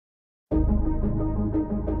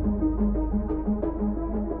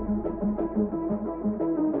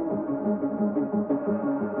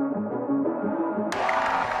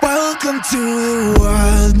Welcome to the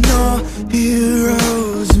world, no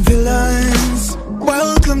heroes and villains.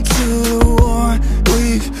 Welcome to the war,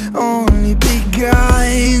 we've only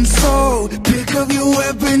begun. So pick up your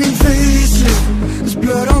weapon and face it. There's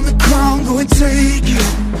blood on the ground, go and take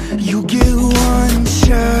it. You get one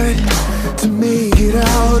shot to make it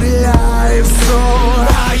out alive. So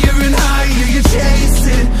higher and higher you chase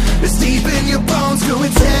it. It's deep in your bones, go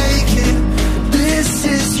and take it. This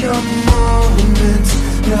is your moment,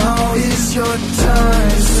 now is your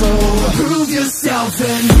time. So prove yourself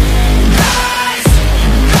and rise,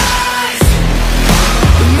 rise.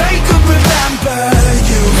 Make them remember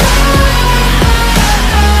you.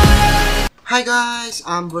 Hi guys,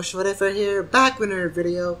 I'm Bush Whatever here, back with another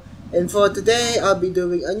video. And for today, I'll be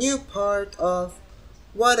doing a new part of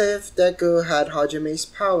What If Deku Had Hajime's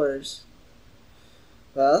Powers?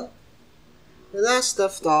 Well, we last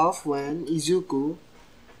left off when Izuku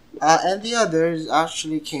and the others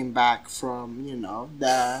actually came back from,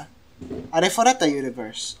 the Areforeta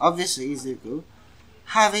universe. Obviously, Izuku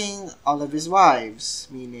having all of his wives,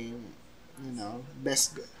 meaning,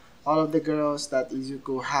 all of the girls that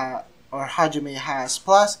Izuku or Hajime has,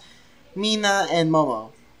 plus Mina and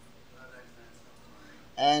Momo.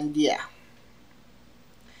 And yeah.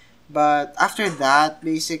 But after that,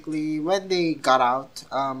 basically, when they got out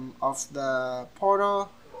of the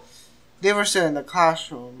portal, they were still in the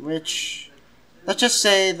classroom, which, let's just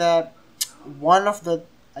say that one of the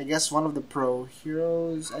pro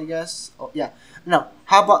heroes,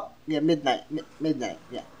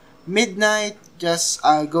 Midnight just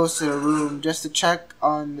goes to the room just to check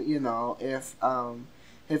on, if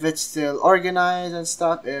it's still organized and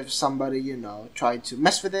stuff, if somebody, tried to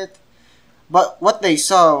mess with it. But what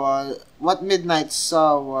Midnight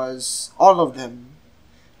saw was all of them.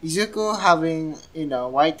 Izuku having,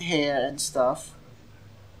 white hair and stuff.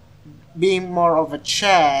 Being more of a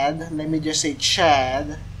Chad. Let me just say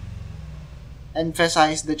Chad.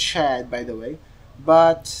 Emphasize the Chad, by the way.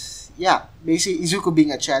 But, yeah. Basically, Izuku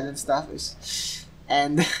being a Chad and stuff is...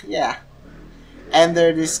 And, yeah. And there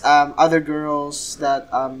are these other girls that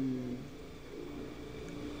are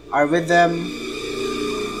with them.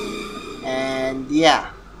 And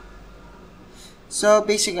yeah, so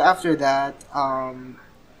basically after that,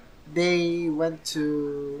 they went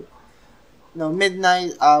to,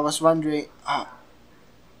 Midnight was wondering,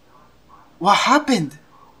 what happened?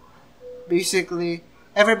 Basically,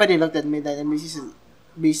 everybody looked at Midnight and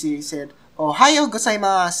basically said, "Ohayo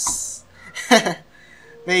gozaimasu."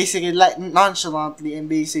 Basically, like nonchalantly, and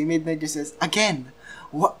basically Midnight just says, "Again,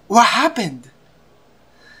 what happened?"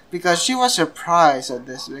 Because she was surprised at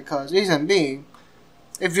this, because reason being,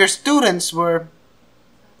 if your students were,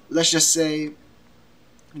 let's just say,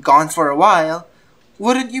 gone for a while,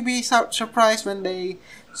 wouldn't you be surprised when they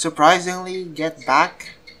surprisingly get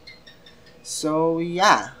back? So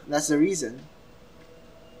yeah, that's the reason.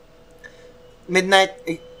 Midnight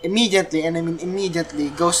immediately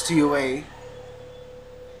goes to UA.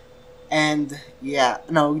 And yeah,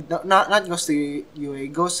 no, not goes to UA,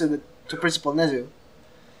 goes to Principal Nezu.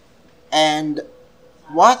 And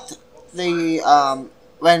what they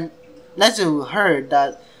when Nezu heard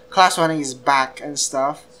that Class 1 is back and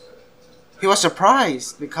stuff, he was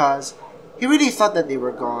surprised because he really thought that they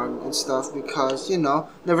were gone and stuff, because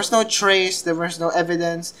there was no trace, there was no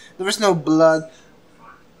evidence, there was no blood.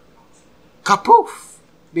 Kapoof!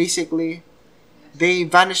 Basically, they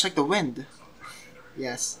vanished like the wind.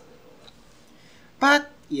 Yes.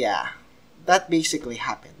 But yeah, that basically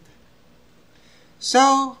happened.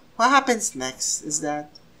 So what happens next is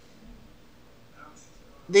that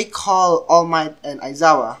they call All Might and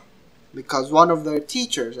Aizawa, because one of their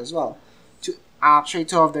teachers as well, two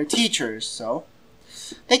of their teachers, so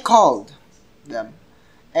they called them,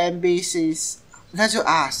 and basically Nezu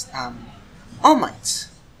asked, All Might,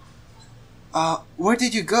 where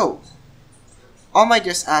did you go? All Might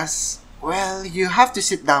just asked, well, you have to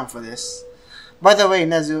sit down for this. By the way,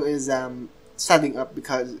 Nezu is standing up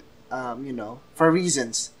because for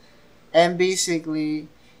reasons. And basically,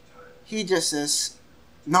 he just says,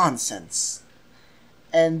 nonsense.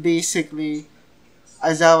 And basically,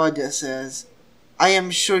 Aizawa just says, I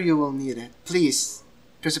am sure you will need it. Please,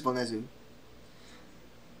 Principal Nezu.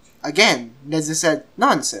 Again, Nezu said,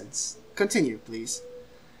 nonsense. Continue, please.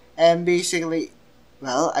 And basically,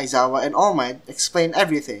 well, Aizawa and All Might explained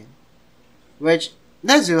everything. Which,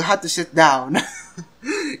 Nezu had to sit down.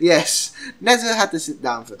 Yes, Nezu had to sit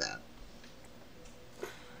down for that.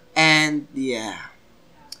 And yeah.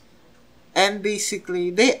 And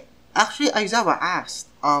basically, Aizawa asked,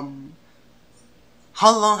 how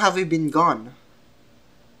long have we been gone?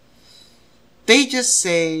 They just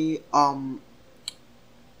say,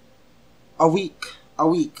 a week.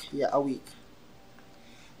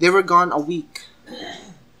 They were gone a week.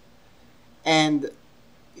 And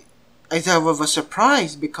Aizawa was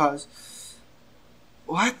surprised because,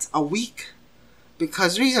 what? A week?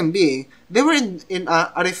 Because reason being, they were in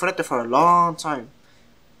Arifureta for a long time.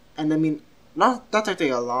 And I mean, not technically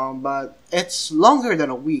a long, but it's longer than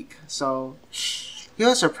a week. So, he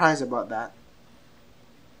was surprised about that.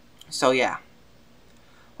 So yeah.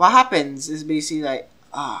 What happens is basically like,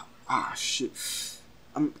 shoot.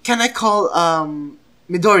 Can I call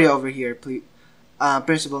Midoriya over here, please?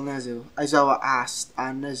 Principal Nezu. Aizawa asked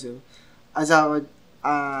Nezu. Aizawa,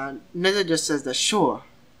 Nezu just says that sure.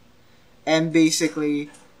 And basically,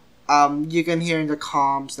 you can hear in the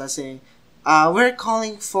comms that saying, we're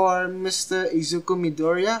calling for Mr. Izuku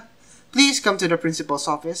Midoriya. Please come to the principal's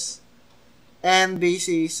office. And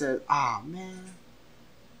basically said, man.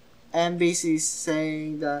 And basically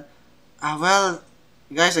saying that, well,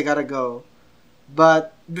 guys, I gotta go.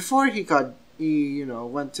 But before he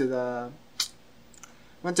went to the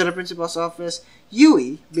principal's office,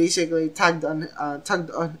 Yui basically tugged on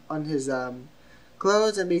his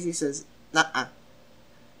clothes and basically says, "Nah,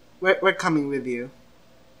 we're coming with you."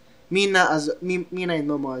 Mina and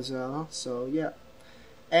Momo as well. So yeah,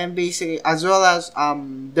 and basically as well as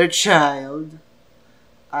their child.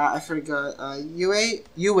 I forgot. Yue.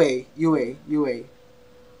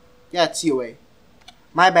 Yeah, it's Yue.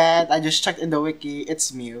 My bad. I just checked in the wiki.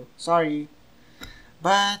 It's Mew. Sorry,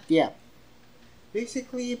 but yeah.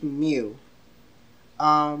 Basically, Mew.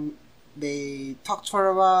 They talked for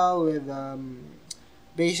a while with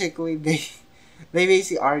basically they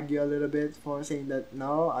basically argue a little bit for saying that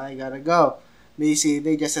no, I gotta go. Basically,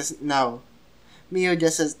 they just says no. Mew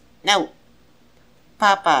just says no.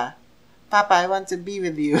 Papa, I want to be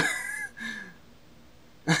with you.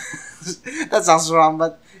 That sounds wrong,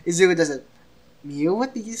 but Izuku just said, Mew,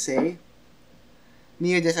 what did you say?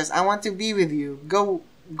 Mew just says, I want to be with you. Go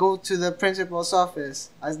to the principal's office,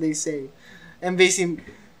 as they say. And basically,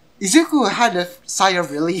 Izuku had a sigh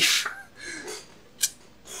of relief.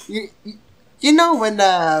 you know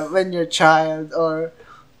when your child or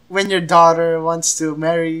when your daughter wants to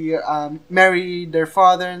marry their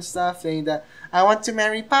father and stuff, saying that I want to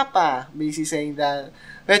marry Papa, basically saying that,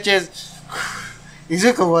 which is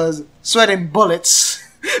Izuku was sweating bullets.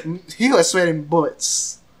 He was sweating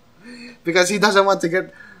bullets because he doesn't want to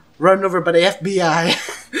get run over by the FBI.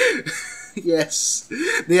 Yes,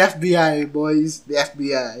 the FBI, boys, the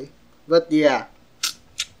FBI. But yeah,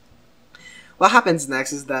 what happens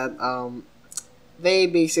next is that they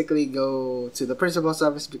basically go to the principal's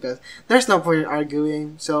office because there's no point in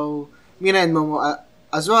arguing. So Mina and Momo,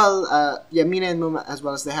 Mina and Momo as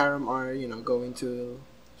well as the harem are going to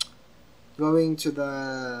the going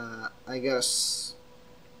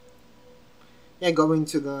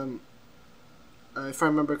to the if I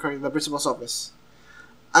remember correctly, the principal's office.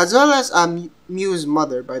 As well as Mew's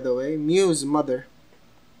mother, by the way. Mew's mother.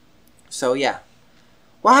 So yeah.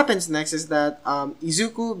 What happens next is that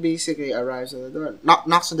Izuku basically arrives at the door.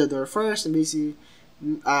 Knocks on the door first and basically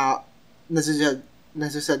Nezu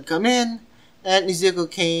said come in. And Izuku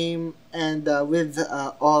came and with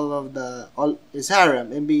all his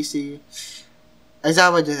harem, and basically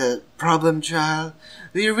Aizawa just said, problem child,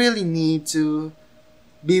 do you really need to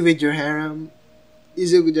be with your harem?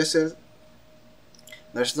 Izuku just says,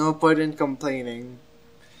 there's no point in complaining.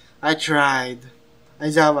 I tried.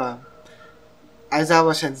 Aizawa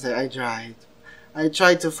sensei, I tried. I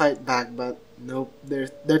tried to fight back, but nope,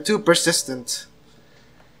 they're too persistent.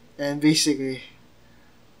 And basically,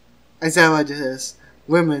 Aizawa just says,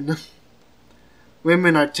 women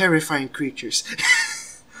are terrifying creatures.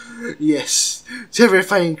 Yes,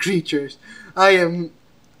 terrifying creatures. I am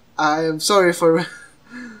sorry for.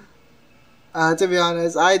 To be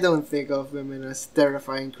honest, I don't think of women as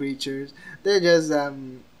terrifying creatures. They're just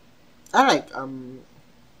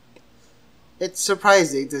it's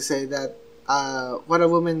surprising to say that what a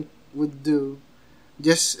woman would do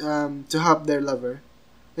just to help their lover.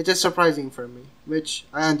 It's just surprising for me, which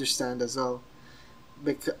I understand as well.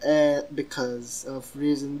 Because of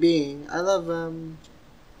reason being, I love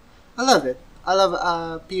it. I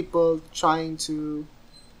love people trying to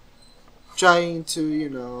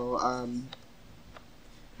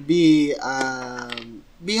be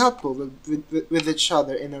helpful with each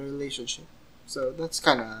other in a relationship. So that's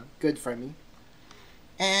kind of good for me.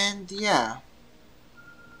 And yeah.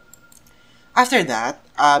 After that,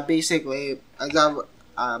 basically, I got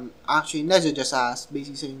actually Nezu just asked,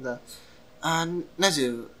 basically saying that,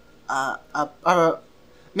 Nezu,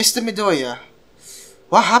 Mr. Midoriya,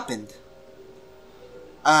 what happened?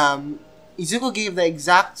 Izuku gave the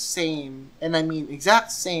exact same, and I mean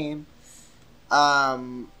exact same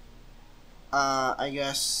um I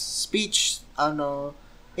guess speech, I don't know,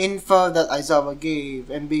 info that Aizawa gave,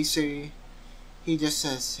 and basically he just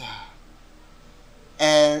says,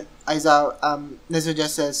 and Aizawa Nezu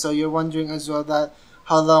just says, so you're wondering as well that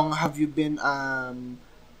how long have you been gone,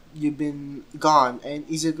 and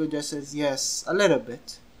Izuku just says yes, a little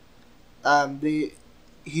bit. They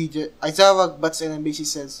he just Aizawa butts in and basically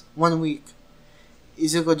says 1 week.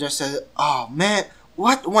 Izuku just says, oh man,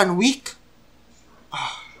 what, 1 week?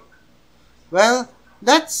 Well,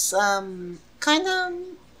 that's kind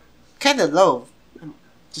of low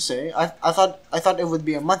to say. I thought it would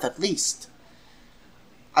be a month at least.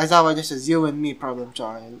 Aizawa just says, you and me, problem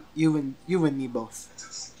child. You and me both.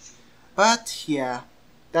 But yeah,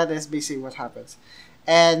 that is basically what happens.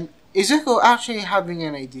 And Izuku actually having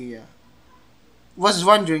an idea. Was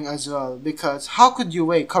wondering as well, because how could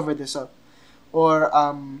Yue cover this up? Or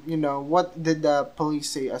what did the police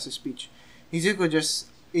say as a speech?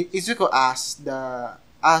 Izuku asked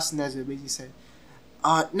Nezu, basically said,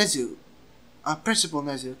 Nezu, Principal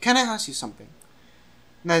Nezu, can I ask you something?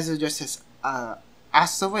 Nezu just says,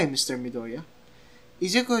 ask away, Mr. Midoriya.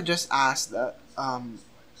 Izuku just asked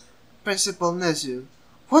Principal Nezu,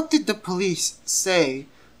 what did the police say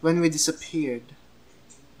when we disappeared?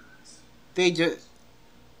 Nezu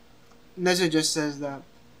just says that,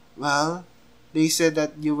 well, they said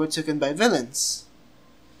that you were taken by villains.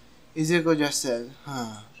 Izuku just said,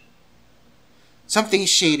 something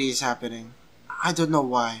shady is happening. I don't know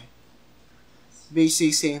why.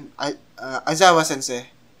 Basically saying, Aizawa sensei.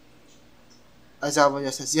 Aizawa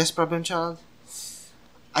just says, yes, problem child.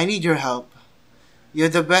 I need your help. You're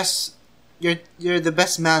the best. You're the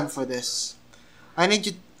best man for this. I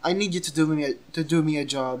need you to do me a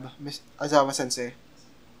job, Miss Aizawa sensei.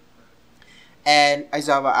 And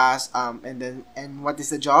Aizawa asks, and what is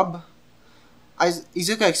the job?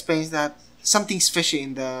 Izuku explains that something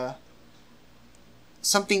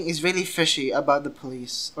is really fishy about the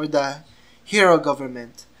police or the hero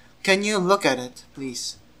government. Can you look at it,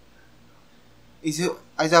 please?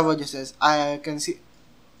 Aizawa just says, I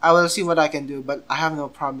will see what I can do, but I have no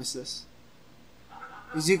promises.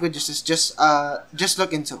 Izuku just says, just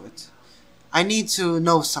look into it. I need to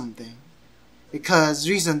know something. Because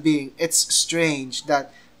reason being, it's strange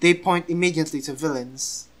that they point immediately to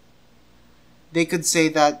villains. They could say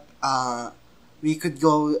that we could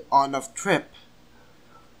go on a trip.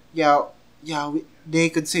 They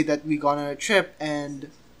could say that we gone on a trip and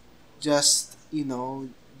just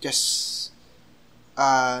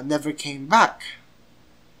never came back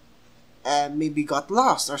and maybe got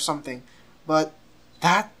lost or something. But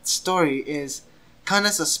that story is kind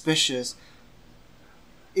of suspicious.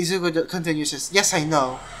 Izuku continues, says, yes, I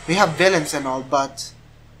know we have villains and all, but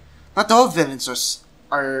not all villains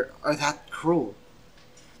are that cruel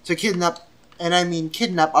to kidnap a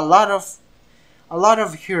lot of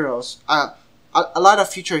heroes, a lot of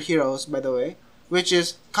future heroes, by the way, which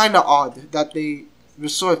is kind of odd that they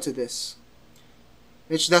resort to this.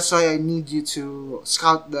 Which that's why I need you to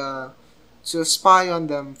to spy on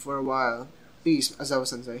them for a while, please, Aizawa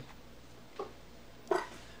sensei.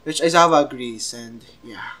 Which Aizawa agrees, and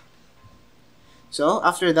yeah. So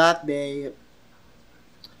after that, they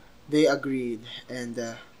agreed, and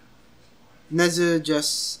Nezu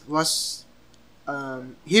just was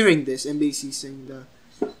hearing this and basically saying that.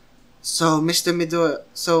 So Mr.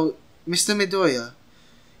 Midoriya,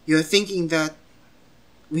 you're thinking that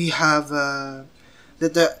we have that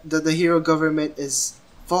the hero government is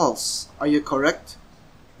false. Are you correct?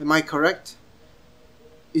 Am I correct?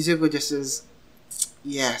 Izuku just says,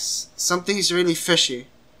 yes, something is really fishy.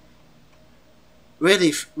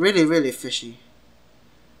 Really, really, really fishy.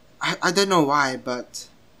 I don't know why, but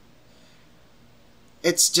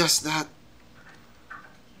it's just that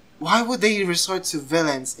why would they resort to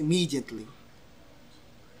villains immediately?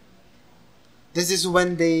 This is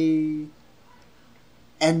when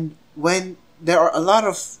when there are a lot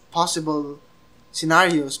of possible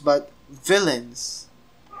scenarios, but villains,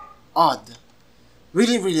 odd,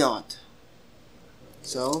 really, really odd.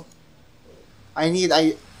 So I need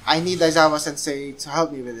Aizawa sensei to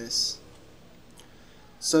help me with this.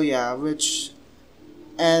 So yeah,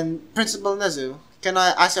 and Principal Nezu, can I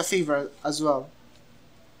ask a favor as well?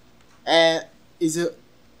 And Nezu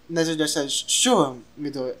just says, sure,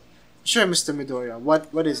 Mr. Midoriya.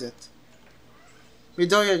 What is it?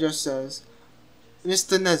 Midoriya just says,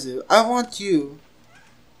 Mr. Nezu, I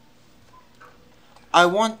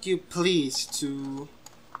want you please to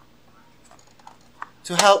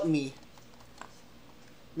help me.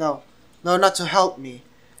 No, not to help me,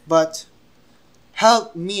 but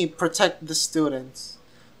help me protect the students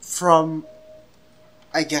from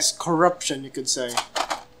I guess, corruption, you could say.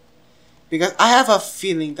 Because I have a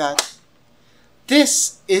feeling that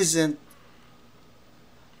this isn't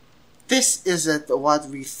what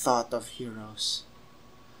we thought of heroes.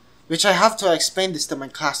 Which I have to explain this to my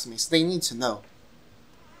classmates. They need to know.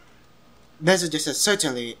 Nezu just said,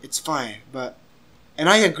 certainly, it's fine, but... And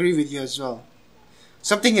I agree with you as well.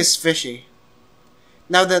 Something is fishy.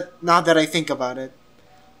 Now that I think about it,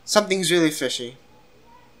 something's really fishy.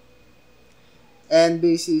 And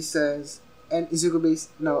basically says, and Izuku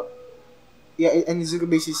basically, no, yeah, and Izuku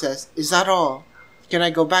basically says, is that all? Can I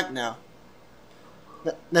go back now?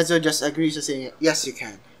 Nezu just agrees to saying, yes you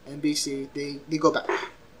can. And basically, they go back.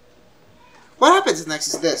 What happens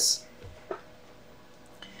next is this.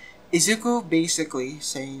 Izuku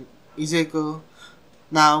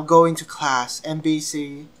now going to class and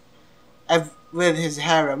basically with his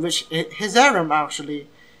harem, which his harem actually,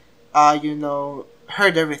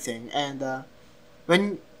 heard everything. And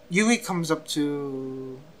when Yui comes up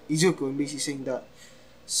to Izuku and basically saying that,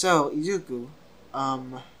 so Izuku,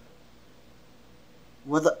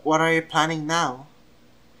 what are you planning now?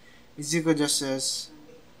 Izuku just says,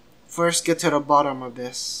 first get to the bottom of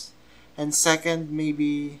this, and second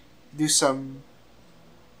maybe do some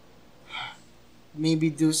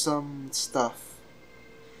stuff,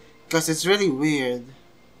 because it's really weird.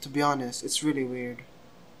 To be honest, it's really weird.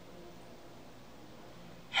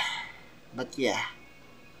 But yeah.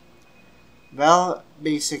 Well,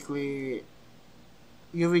 basically,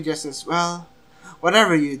 Yui just says, well,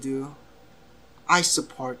 whatever you do, I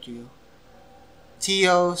support you.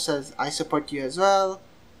 Tio says, I support you as well.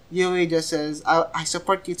 Yui just says, I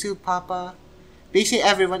support you too, Papa. Basically,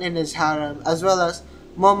 everyone in his harem, as well as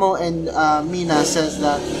Momo and Mina, says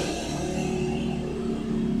that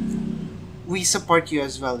we support you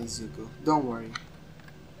as well, Izuku. Don't worry.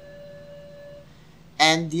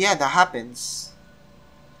 And yeah, that happens.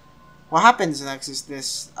 What happens next is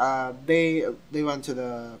this: they went to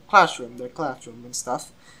their classroom and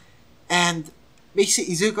stuff, and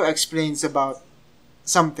basically Izuku explains about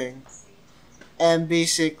something, and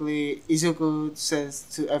basically Izuku says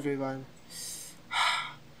to everyone,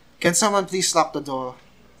 "Can someone please lock the door?"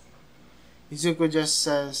 Izuku just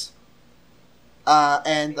says,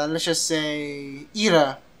 and let's just say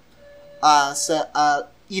Ida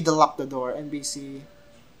locked the door, and basically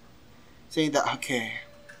saying that okay.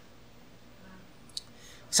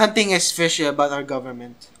 Something is fishy about our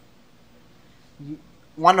government.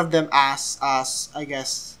 One of them asks us, I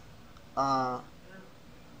guess, who?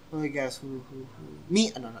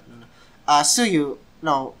 Me? No. Suyu,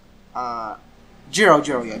 no, Jiro,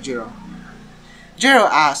 yeah, Jiro. Jiro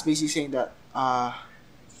asks, basically saying that,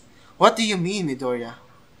 what do you mean, Midoriya?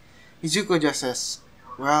 Izuku just says,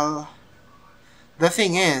 well, the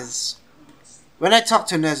thing is, when I talked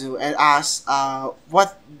to Nezu and asked,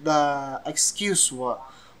 what the excuse was,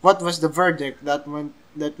 what was the verdict that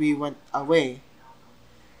we went away,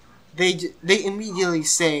 they immediately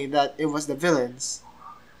say that it was the villains.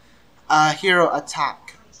 A hero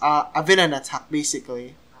attack. A villain attack,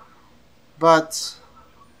 basically. But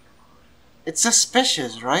it's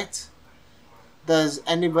suspicious, right? Does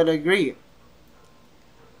anybody agree?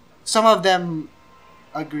 Some of them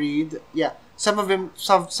agreed. Yeah, some of them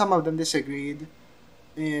disagreed.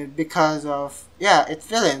 Because of, yeah, it's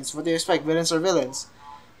villains. What do you expect? Villains are villains.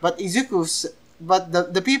 But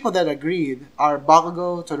the people that agreed are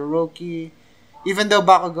Bakugo, Todoroki. Even though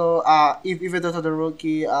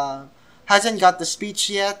Todoroki hasn't got the speech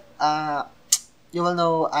yet, you will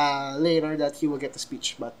know later that he will get the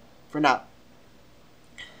speech. But for now,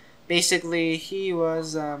 basically he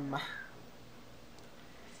was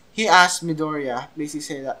he asked Midoriya, basically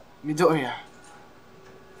say that, Midoriya,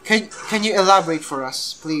 can you elaborate for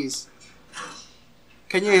us, please?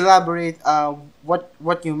 Can you elaborate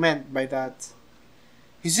what you meant by that?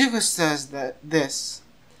 Izuku says that this.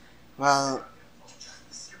 Well,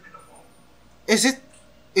 is it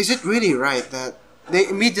really right that they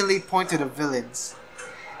immediately point to the villains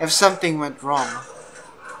if something went wrong?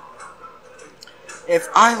 If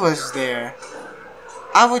I was there,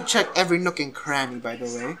 I would check every nook and cranny, by the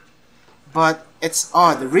way. But it's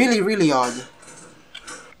odd, really, really odd.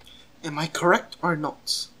 Am I correct or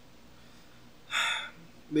not?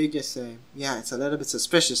 They just say, yeah, it's a little bit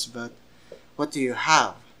suspicious, but what do you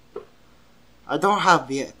have? I don't have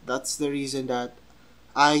yet. That's the reason that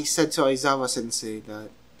I said to Aizawa Sensei that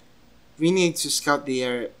we need to scout the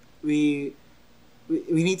area. We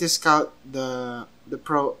need to scout the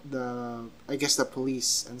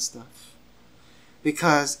police and stuff,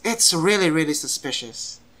 because it's really, really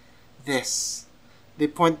suspicious. They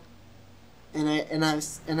point, and I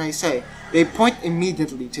say they point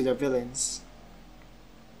immediately to the villains.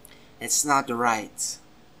 It's not right.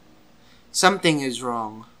 Something is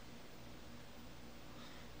wrong.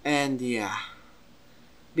 And yeah,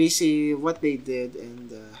 basically what they did,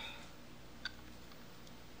 and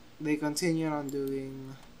they continued on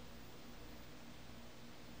doing.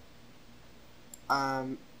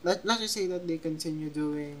 Let's just say that they continue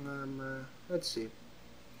doing. Let's see.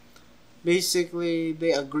 Basically,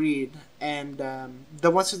 they agreed, and the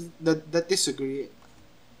ones that disagree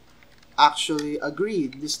actually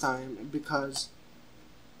agreed this time because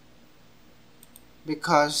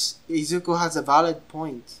Izuku has a valid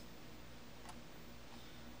point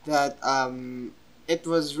that it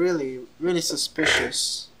was really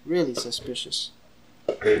suspicious, really suspicious.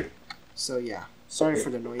 So yeah, sorry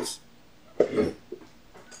for the noise.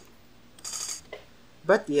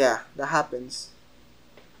 But yeah, that happens.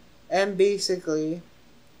 And basically,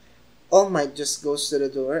 All Might just goes to the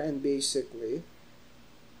door and basically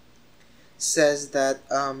says that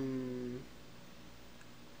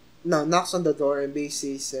no, knocks on the door and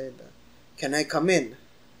basically said, "Can I come in?"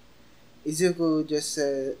 Izuku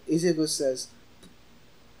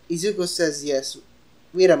says yes.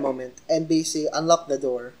 Wait a moment, and basically unlock the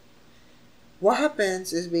door. What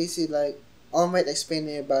happens is basically like All Might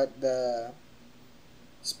explaining about the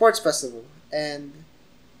sports festival, and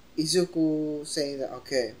Izuku saying that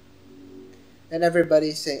okay, and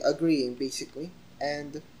everybody saying agreeing basically,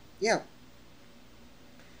 and yeah.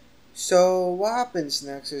 So what happens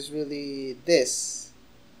next is really this.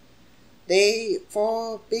 They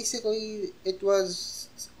for basically it was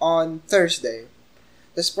on Thursday.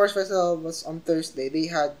 The sports festival was on Thursday. They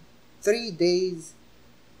had 3 days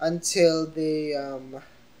until they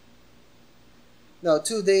no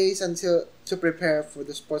 2 days until to prepare for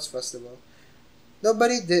the sports festival.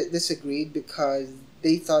 Nobody disagreed because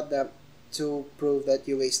they thought that to prove that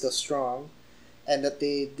UA is still strong and that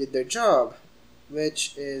they did their job,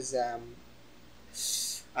 which is I'm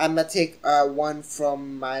gonna take one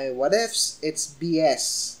from my what ifs. It's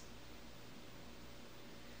BS.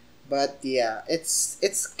 But yeah, it's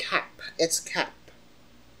cap. It's cap.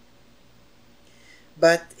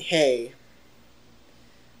 But hey,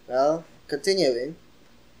 well, continuing.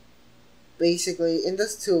 Basically, in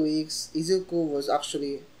those 2 weeks, Izuku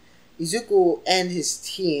and his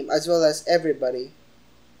team, as well as everybody.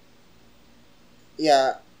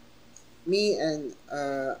 Yeah, me and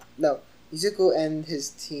no, Izuku and his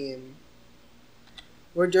team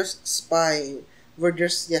were just spying. We're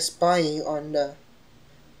just spying on the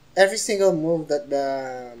every single move that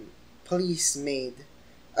the police made,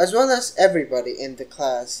 as well as everybody in the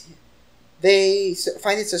class. They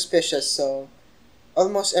find it suspicious, so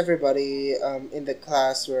almost everybody in the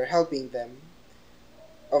class were helping them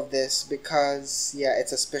of this because yeah,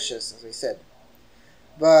 it's suspicious as I said.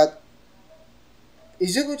 But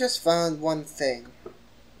Izuku just found one thing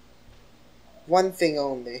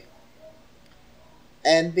only,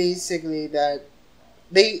 and basically that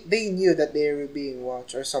they knew that they were being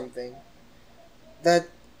watched or something. That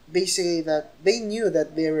basically that they knew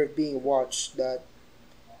that they were being watched. That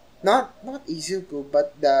not Izuku,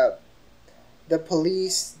 but the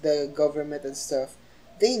police, the government and stuff.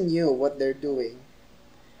 They knew what they're doing,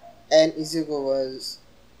 and Izuku was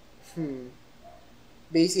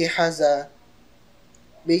basically has a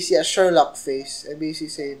Sherlock face and basically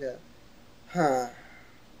say that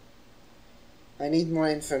I need more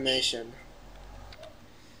information.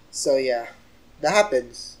 So yeah, that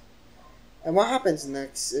happens. And what happens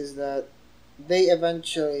next is that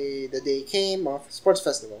the day came of sports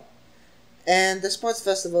festival. And the sports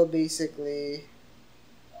festival basically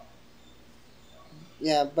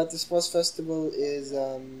yeah, but the sports festival is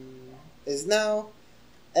now,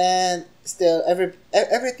 and still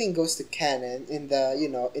everything goes to canon in the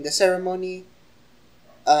in the ceremony.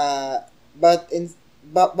 But in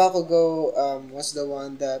Bakugo was the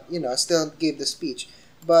one that still gave the speech,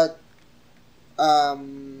 but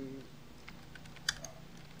um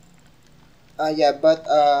I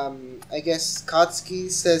guess Katsuki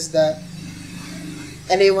says that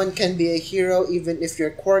anyone can be a hero even if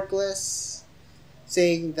you're quirkless,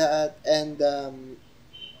 saying that, and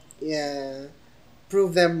yeah,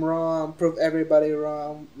 prove them wrong, prove everybody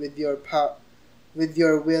wrong with your with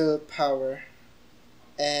your willpower.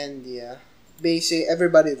 And yeah, basically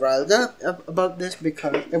everybody riled up about this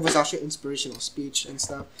because it was actually inspirational speech and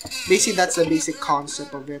stuff. Basically that's the basic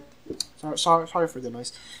concept of it. Sorry for the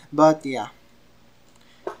noise. But yeah,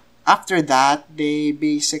 after that they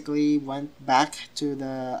basically went back to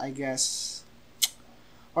the, I guess,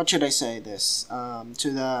 what should I say this,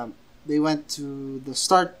 to the they went to the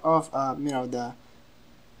start of the,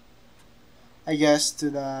 I guess, to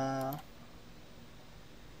the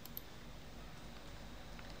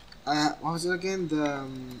what was it again? The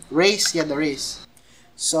race. Yeah, the race.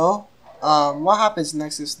 So, what happens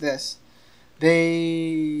next is this.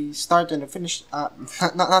 They start in the finish.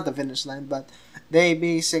 Not the finish line, but they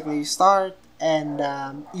basically start, and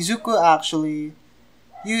Izuku actually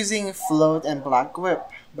using float and black whip.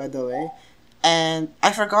 By the way, and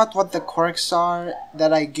I forgot what the quirks are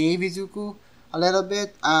that I gave Izuku a little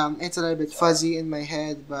bit. It's a little bit fuzzy in my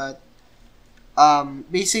head, but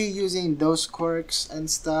basically using those quirks and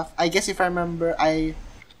stuff. I guess if I remember,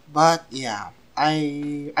 but yeah,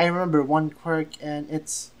 I remember one quirk, and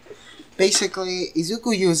it's basically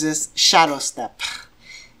Izuku uses Shadow Step.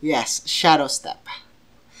 Yes, Shadow Step.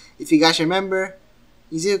 If you guys remember,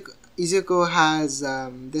 Izuku has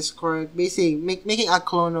this quirk, basically making a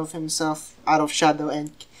clone of himself out of Shadow,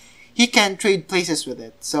 and he can trade places with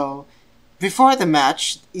it. So before the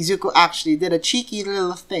match, Izuku actually did a cheeky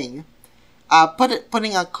little thing,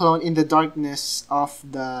 putting a clone in the darkness of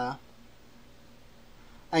the,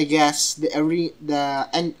 I guess, the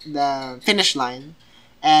finish line,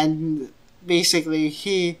 and basically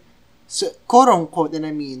he, so, quote unquote, and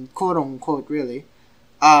I mean quote unquote, really,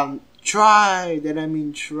 tried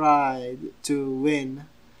to win,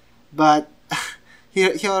 but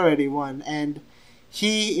he already won, and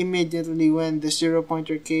he immediately, when the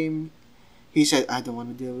 0-pointer came, he said, "I don't want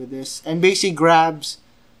to deal with this," and basically grabs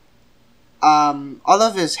all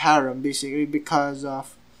of his harem, basically, because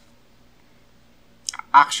of,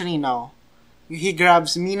 actually no, he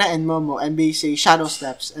grabs Mina and Momo, and basically shadow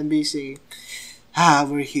steps, and basically,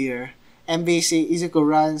 we're here, and basically Izuku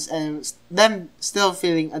runs, and them still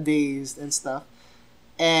feeling dazed and stuff,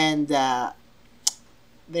 and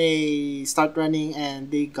they start running, and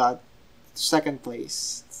they got second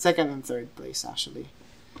and third place, actually.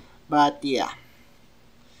 But yeah,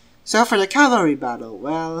 so for the cavalry battle,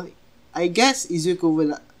 well, I guess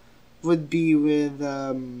Izuku would be with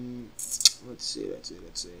let's see.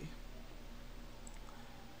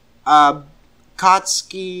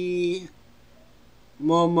 Katsuki,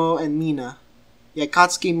 Momo, and Mina. Yeah,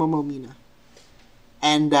 Katsuki, Momo, Mina.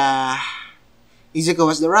 And Izuku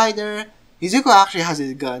was the rider. Izuku actually has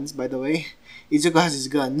his guns, by the way. Izuku has his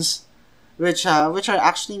guns, which are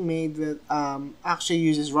actually made with actually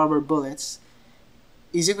uses rubber bullets.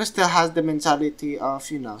 Izuku still has the mentality of,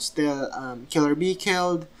 still kill or be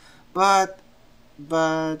killed, but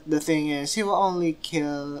the thing is, he will only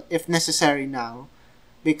kill if necessary now,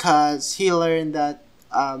 because he learned that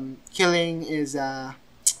killing is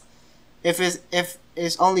if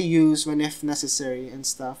is only used when if necessary and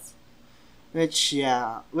stuff. Which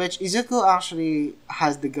Izuku actually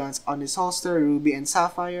has the guns on his holster, Ruby and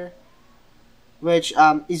Sapphire. Which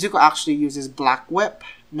Izuku actually uses Black Whip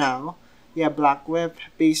now. Yeah, Black Whip,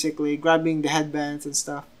 basically grabbing the headbands and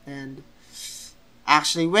stuff, and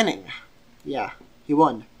actually winning. Yeah, he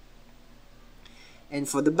won. And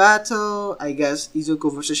for the battle, I guess Izuku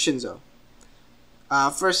versus Shinzo.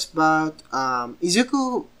 First bout,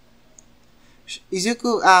 Izuku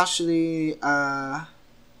actually,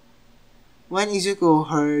 when Izuku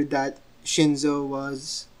heard that Shinzo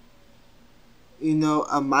was,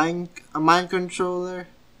 a mind controller,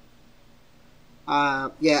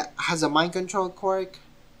 has a mind control quirk.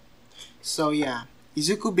 So yeah,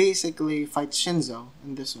 Izuku basically fights Shinzo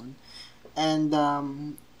in this one, and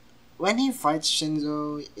when he fights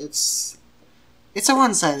Shinzo, it's a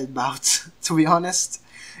one-sided bout. To be honest,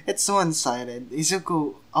 it's one-sided.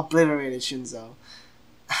 Izuku obliterated Shinzo.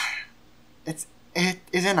 It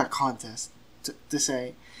isn't a contest to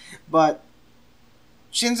say, but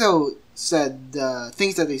Shinzo said the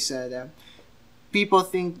things that they said. People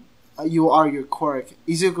think you are your quirk.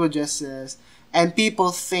 Izuku just says, and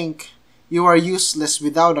people think you are useless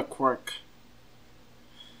without a quirk.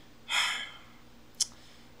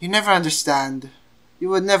 You never understand. You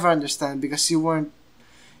would never understand, because you weren't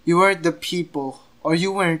the people, or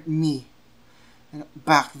you weren't me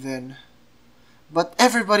back then. But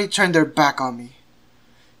everybody turned their back on me.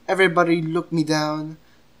 Everybody looked me down,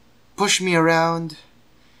 pushed me around.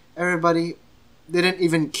 Everybody didn't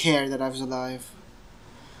even care that I was alive.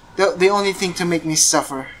 The only thing to make me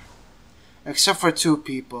suffer, except for two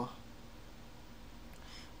people.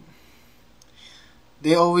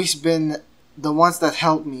 They always been the ones that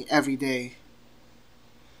helped me every day.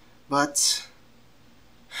 But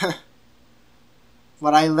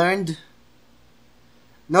what I learned,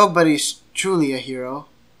 nobody's truly a hero.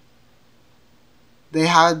 They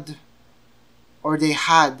had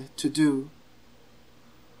to do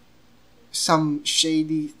some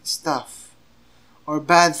shady stuff or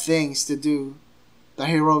bad things to do the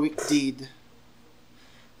heroic deed.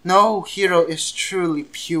 No hero is truly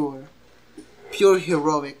pure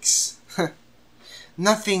heroics.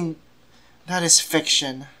 nothing that is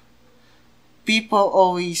fiction. People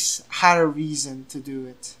always had a reason to do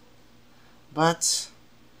it. But,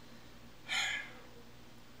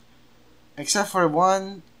 except for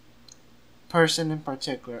one person in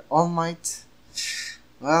particular, All Might,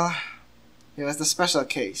 well, he was the special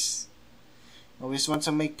case. Always want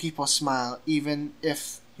to make people smile, even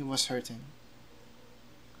if he was hurting.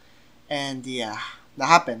 And yeah, that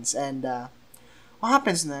happens. And what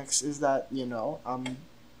happens next is that,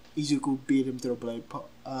 Izuku beat him to the blade.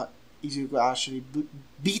 Izuku actually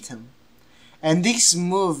beat him. And this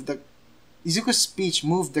moved Izuku's speech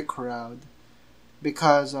moved the crowd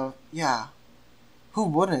because of, yeah, who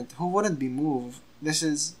wouldn't? Who wouldn't be moved? This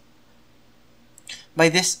is, by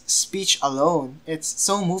this speech alone, it's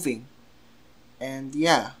so moving. And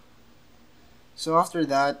yeah. So after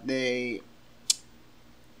that, it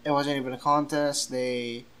wasn't even a contest.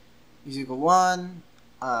 Izuku won.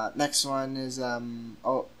 Next one is,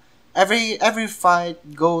 every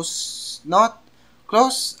fight goes not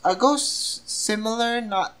close, goes similar,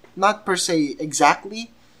 not per se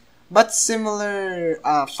exactly, but similar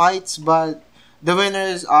fights. But the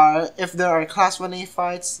winners are, if there are Class 1A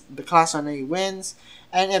fights, the Class 1A wins.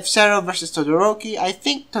 And if Zero versus Todoroki, I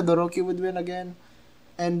think Todoroki would win again.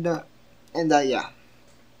 And yeah.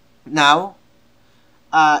 Now,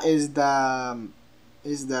 is the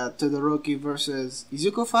Todoroki versus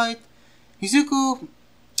Izuku fight. Izuku,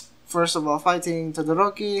 first of all, fighting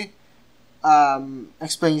Todoroki,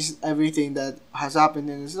 explains everything that has happened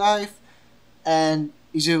in his life, and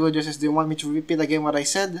Izuku just says, "Do you want me to repeat again what I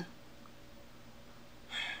said?"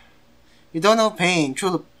 You don't know pain,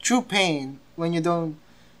 true pain,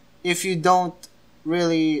 if you don't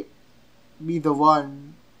really be the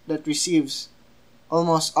one that receives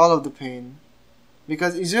almost all of the pain.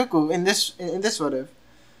 Because Izuku, in this what if,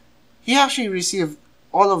 he actually received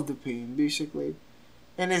all of the pain, basically.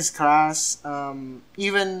 In his class,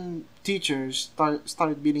 even teachers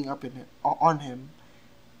started beating up on him.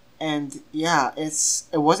 And yeah, it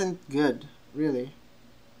wasn't good, really.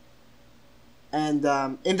 And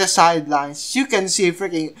in the sidelines, you can see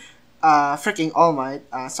freaking All Might.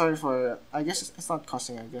 Sorry for, I guess it's not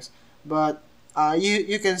cussing, I guess. But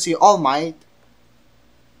you can see All Might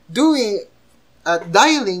doing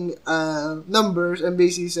dialing numbers and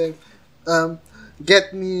basically saying,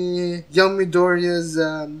 get me young Midoriya's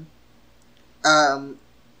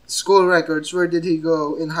school records. Where did he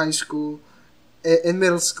go in high school, in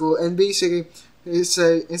middle school? And basically he's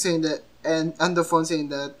saying that, and on the phone saying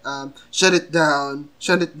that, shut it down.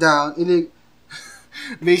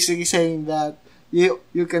 Basically saying that you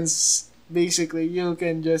can basically you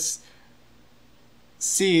can just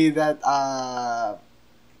see that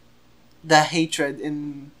the hatred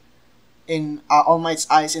in All Might's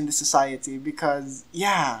eyes in the society, because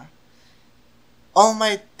yeah, All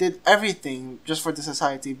Might did everything just for the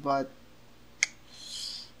society, but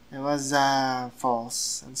it was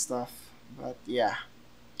false and stuff. But yeah,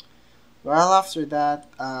 well, after that,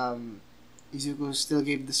 Izuku still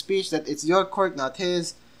gave the speech that it's your court, not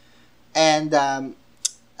his, and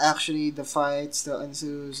actually the fight still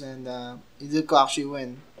ensues, and Izuku actually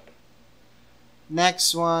win.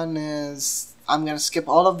 Next one is, I'm gonna skip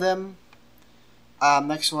all of them.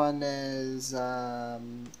 Next one is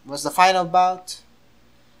was the final bout,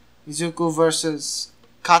 Izuku versus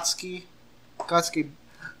Katsuki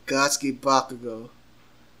Bakugo.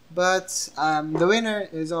 But the winner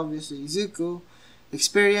is obviously Izuku.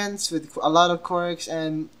 Experience with a lot of quirks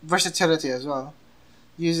and versatility as well,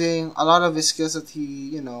 using a lot of his skills that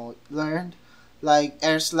he learned, like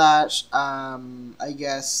air slash. I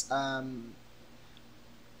guess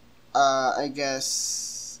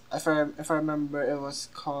if I remember, it was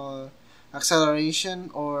called acceleration,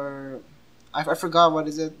 or I forgot what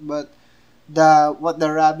is it, but what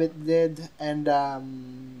the rabbit did, and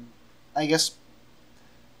I guess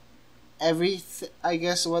I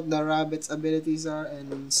guess what the rabbit's abilities are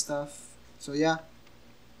and stuff. So yeah,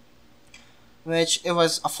 which it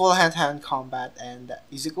was a full hand-to-hand combat, and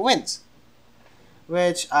Izuku wins.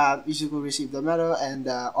 Which Izuku received the medal, and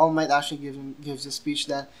All Might actually gives a speech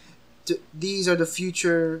that these are the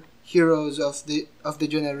future heroes of the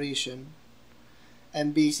generation.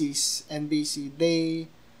 And basically they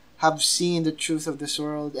have seen the truth of this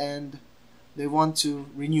world, and they want to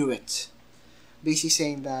renew it. Basically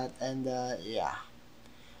saying that, and yeah.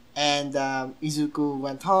 And Izuku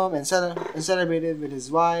went home and celebrated with his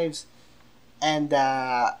wives, and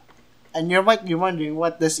you might be wondering,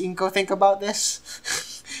 what does Inko think about this?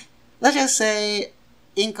 Let's just say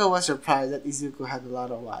Inko was surprised that Izuku had a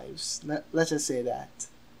lot of wives. Let's just say that.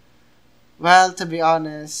 Well, to be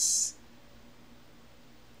honest,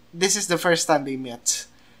 this is the first time they met.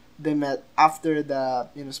 They met after the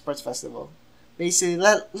sports festival. Basically,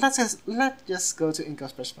 let's just go to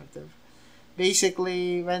Inko's perspective.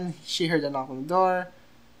 Basically, when she heard a knock on the door,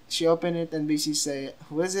 she opened it and basically say,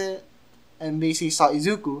 "Who is it?" And basically saw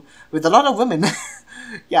Izuku with a lot of women.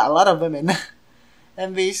 Yeah, a lot of women.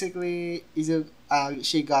 And basically,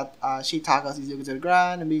 she tackles Izuku to the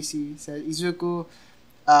ground and basically said, "Izuku,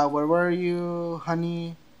 where were you,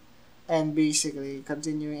 honey?" And basically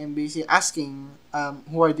continuing and basically asking,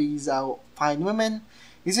 who are these fine women?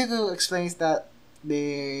 Izuku explains that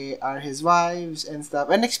they are his wives and stuff,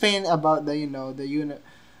 and explain about the unit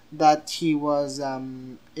that he was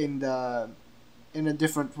in a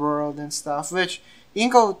different world and stuff, which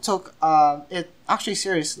Inko took it actually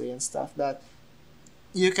seriously and stuff, that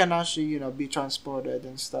you can actually be transported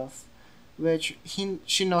and stuff, which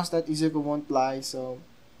she knows that Izuku won't lie, so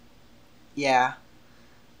yeah.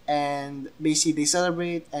 And basically they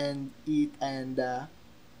celebrate and eat, and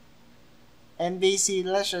basically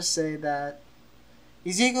let's just say that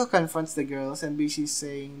Izuku confronts the girls and basically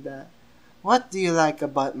saying that, "What do you like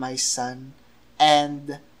about my son?"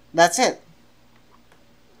 And that's it.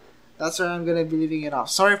 That's where I'm gonna be leaving it off.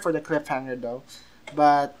 Sorry for the cliffhanger though,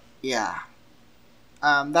 but yeah.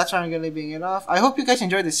 That's where I'm gonna be leaving it off. I hope you guys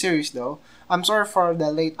enjoyed the series though. I'm sorry for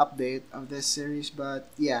the late update of this series, but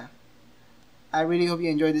yeah. I really hope you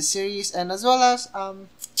enjoyed this series, and as well as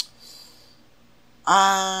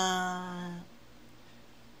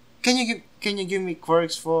can you give me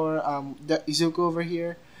quirks for the Izuku over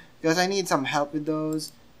here, because I need some help with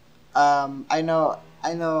those. I know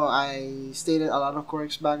I stated a lot of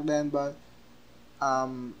quirks back then, but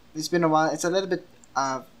it's been a while. It's a little bit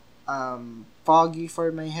foggy for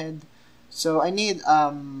my head, so I need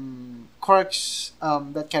quirks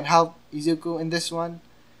that can help Izuku in this one.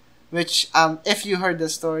 Which if you heard the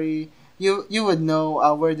story, you would know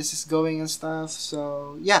where this is going and stuff.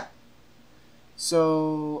 So yeah.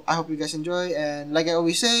 So I hope you guys enjoy, and like I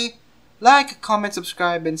always say, like, comment,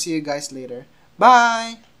 subscribe, and see you guys later.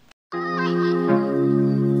 Bye.